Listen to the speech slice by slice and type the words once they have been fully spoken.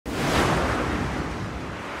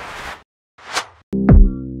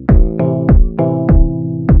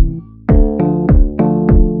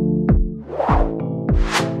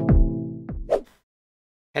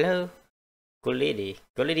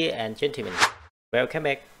Ladies and gentlemen, welcome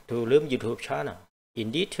back to Leum YouTube channel.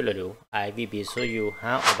 In this tutorial, I will be show you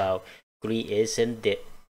how about creation the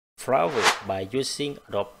flower by using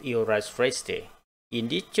Adobe Illustrator. In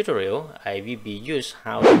this tutorial, I will be use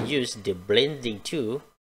how to use the blending tool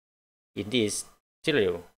in this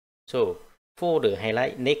tutorial. So for the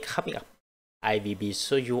highlight next coming up, I will be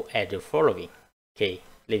show you at the following. Okay,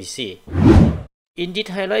 let's see. In this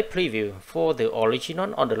highlight preview for the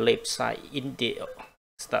original on the left side in the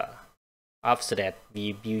star. After that,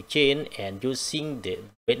 we will change and using the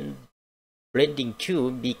blending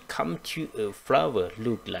tool become to a flower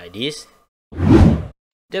look like this.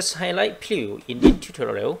 Just highlight preview in this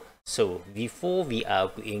tutorial. So before we are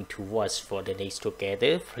going to watch for the next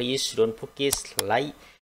together, please don't forget like,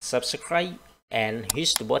 subscribe and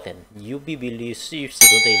hit the button. You will receive the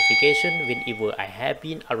notification whenever I have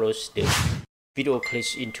been uploaded the video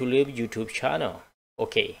clips into the YouTube channel.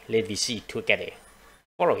 Okay, let me see together.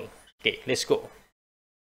 Following. Okay, let's go.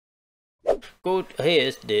 Go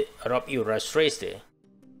ahead the Adobe Illustrator.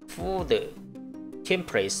 For the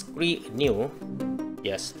templates, create new.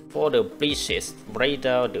 Yes, for the presets, write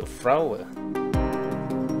down the flower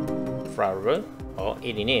or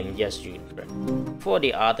any name, just use. For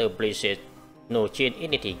the other presets, no change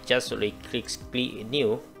anything, just click create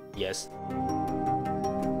new. Yes.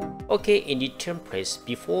 Okay, in the templates,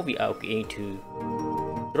 before we are going to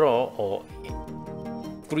draw or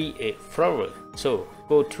create a flower, so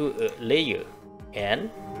go to a layer and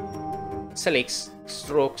select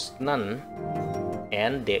strokes none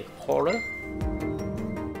and the color.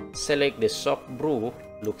 Select the soft blue,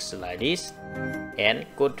 looks like this, and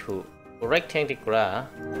go to rectangular.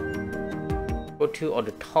 Go to on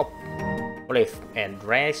the top left and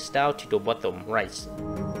drag down to the bottom right.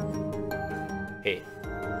 Okay.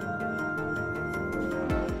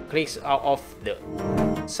 Click out of the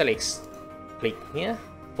select. Click here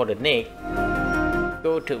for the neck.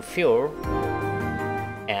 Go to fill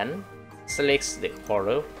and select the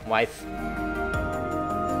color white.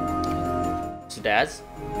 So that's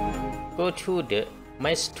go to the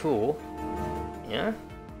mesh tool. Yeah,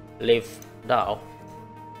 lift down.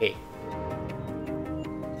 Okay.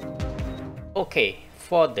 Okay,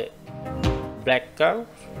 for the background,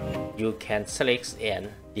 you can select and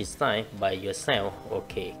design by yourself.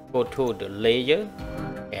 Okay, go to the layer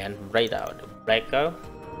and write out the background.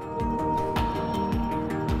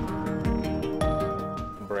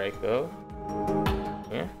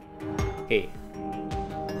 Yeah. Okay.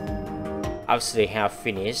 After they have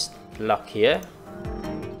finished, lock here.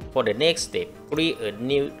 For the next step, create a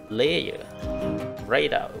new layer.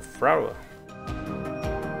 Write out a flower.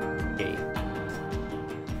 Okay.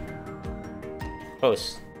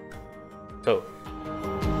 Close. So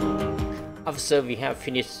after we have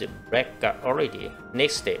finished the background already,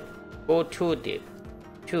 next step, go to the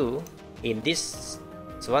tool. In this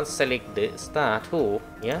one, select the star tool.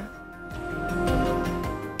 Yeah.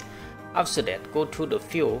 After that, go to the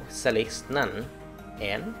fill, select none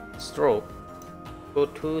and stroke. Go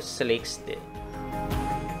to select the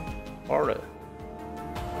color.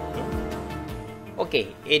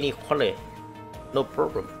 Okay, any color, no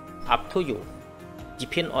problem. Up to you.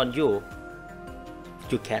 Depend on you.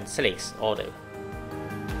 You can select order.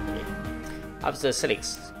 Okay. After select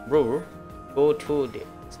blue, go to the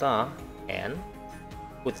star and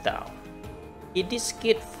put down. In this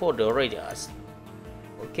case, for the radius,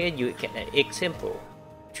 okay, you can example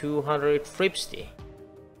 250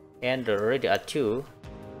 and the radius to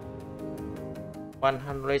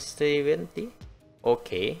 170.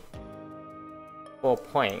 Okay,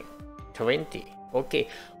 4.20.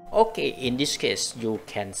 Okay, in this case you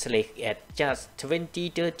can select at just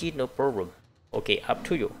 20-30, no problem. Okay, up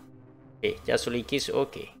to you. Okay, just click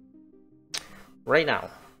OK. Right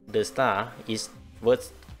now the star is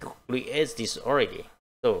what creates this already.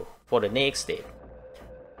 So for the next step,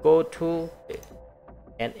 go to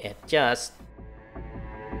and adjust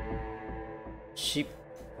shift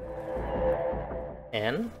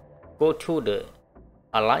and go to the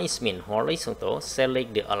alignment horizontal.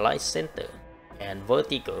 Select the align center and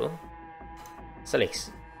vertical.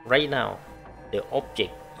 Select right now the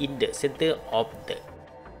object in the center of the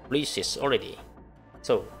places already.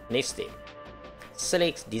 So next step,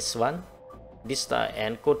 select this one, this star,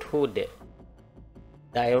 and go to the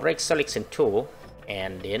direct selection tool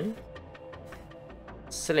and then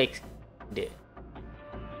select the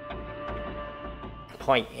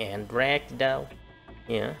point and drag down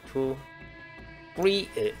here to create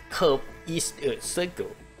a curve is a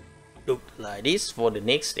circle. Look like this. For the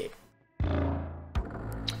next step,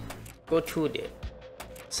 go to the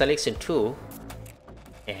selection tool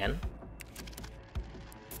and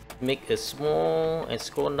make a small and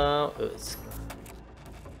scroll down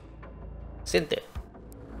center.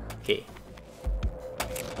 Okay.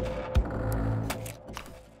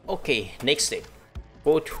 Okay, next step.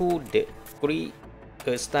 Go to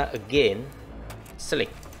the star again.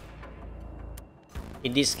 Select.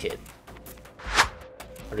 In this case,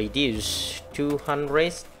 reduce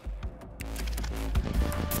 200,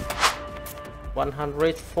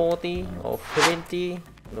 140 or 70,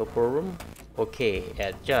 no problem. Okay,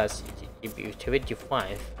 adjust if you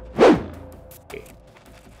 25. Okay,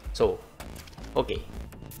 so okay,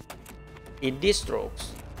 in these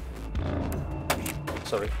strokes,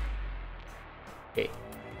 sorry, okay,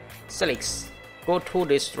 select, go to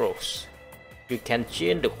the strokes. You can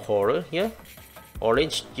change the color here,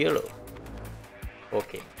 orange, yellow.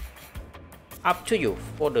 Okay, up to you.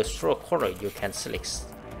 For the stroke color you can select.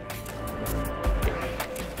 Okay.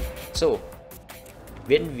 So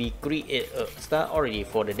when we create a star already,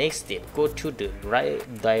 for the next step, go to the right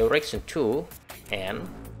direction tool and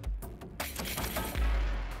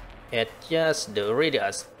adjust the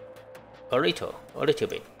radius a little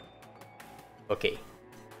bit. Okay,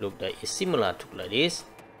 look like it's similar to like this.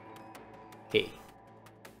 Okay,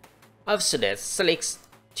 after that, select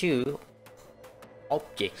two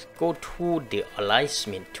objects, go to the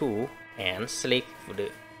alignment tool and select the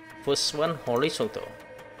first one horizontal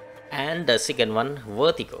and the second one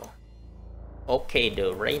vertical. Okay,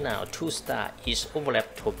 the right now two stars is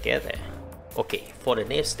overlapped together. Okay, for the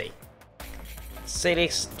next step,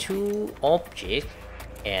 select two objects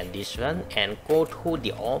and this one and go to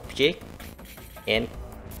the object and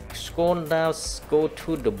scroll down, go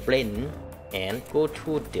to the blend and go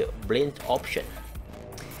to the blend option.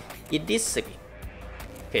 In this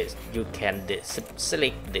case, you can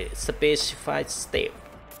select the specified step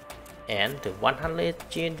and the 100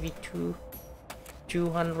 change to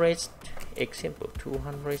 200, example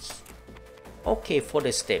 200. Okay, for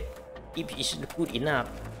the step, if it's good enough,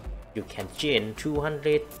 you can change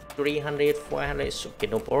 200, 300, 400. Okay,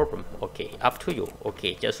 no problem. Okay, up to you.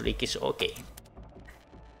 Okay, just click is okay.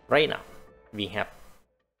 Right now, we have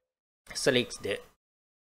select the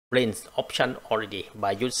blend option already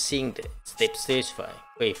by using the step specify.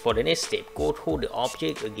 Okay, for the next step, go to the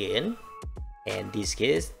object again, and this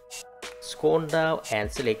case, scroll down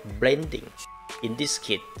and select blending. In this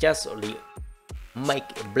case, just only make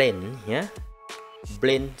a blend here,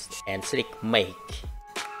 blend and select make.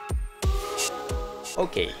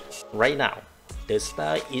 Okay, right now the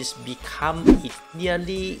star is become, it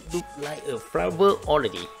nearly look like a flower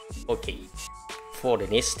already. Okay, for the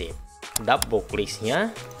next step, double click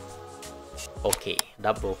here. Okay,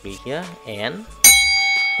 double click here and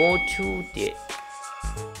go to the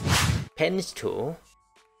pen tool,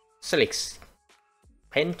 select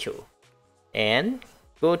pen tool and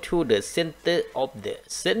go to the center of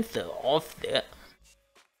the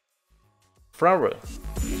flower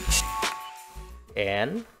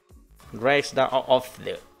and drag down of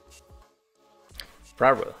the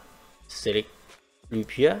flower. Select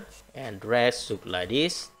loop here and drag like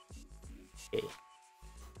this. Okay,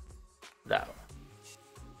 down.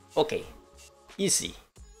 Okay, easy.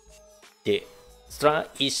 The star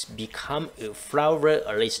is become a flower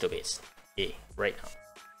a little bit. Okay, right now.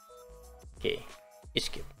 Okay,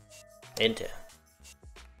 escape, enter.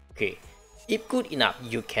 Okay, if good enough,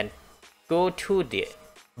 you can go to the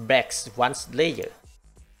back once layer.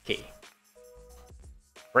 Okay,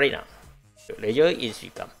 right now the layer is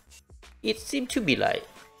become, it seems to be like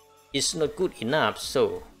it's not good enough,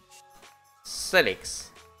 so select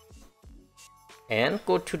and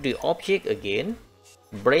go to the object again,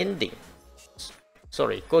 blending,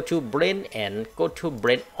 sorry, go to blend and go to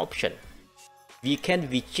blend option. We can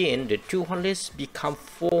change the 200 become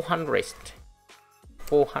 400.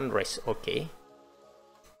 Okay,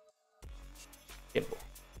 simple.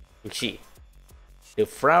 You see the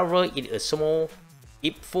flower is a small.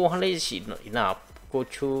 If 400 is not enough, go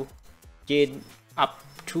to change up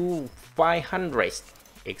to 500.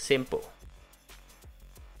 Example,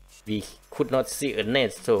 we could not see a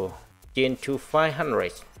net, so change to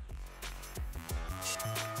 500.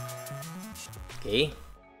 Okay.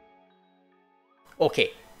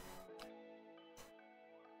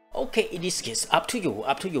 Okay, in this case, up to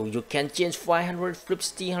you. You can change 500, flip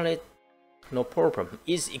 300, no problem.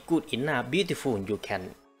 Is it good enough, beautiful, you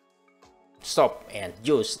can stop and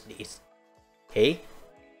use this. Okay,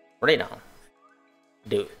 right now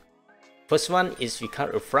the first one is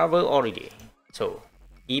become a flower already, so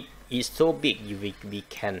if it's so big, we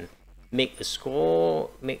can make a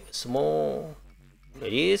small like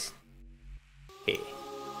this. Okay,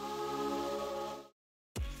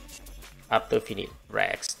 after finish,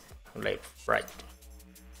 drag left, right.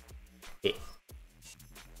 Okay.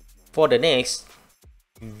 For the next,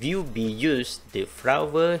 will be use the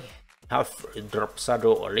flower half drop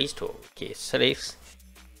shadow or little. Okay, select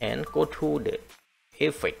and go to the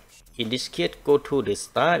effect. In this case, go to the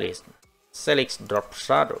stylist, select drop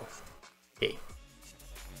shadow. Okay.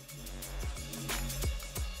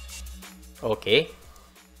 Okay.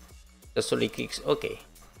 Just only click OK.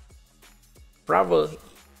 Flower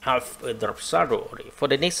have a drop shadow. For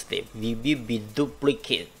the next step, we will be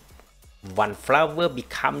duplicate one flower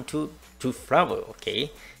become two flower.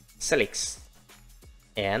 Okay, select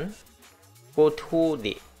and go to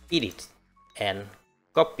the edit and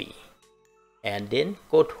copy, and then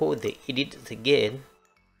go to the edit again,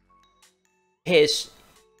 paste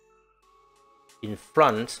in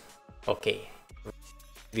front. Okay,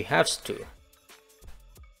 we have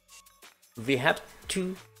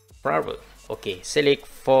two flower. Okay, select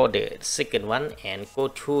for the second one and go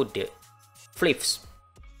to the flips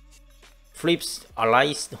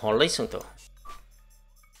align horizontal.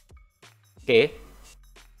 Okay,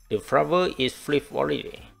 the flower is flipped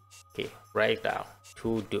already. Okay, right down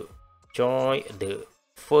to the join the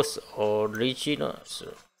first original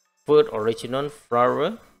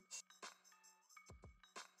flower.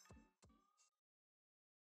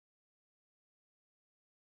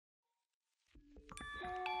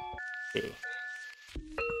 Okay.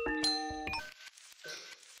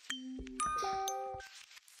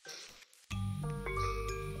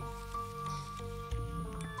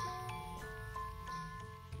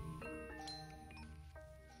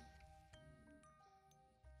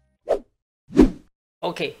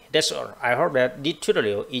 Okay, that's all. I hope that this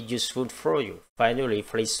tutorial is useful for you. Finally,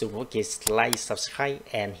 please don't forget to like, subscribe,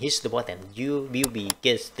 and hit the button. You will be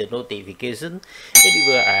get the notification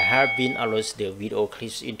whenever I have been upload the video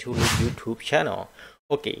clips into the YouTube channel.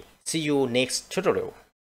 Okay, see you next tutorial.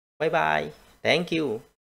 Bye bye. Thank you.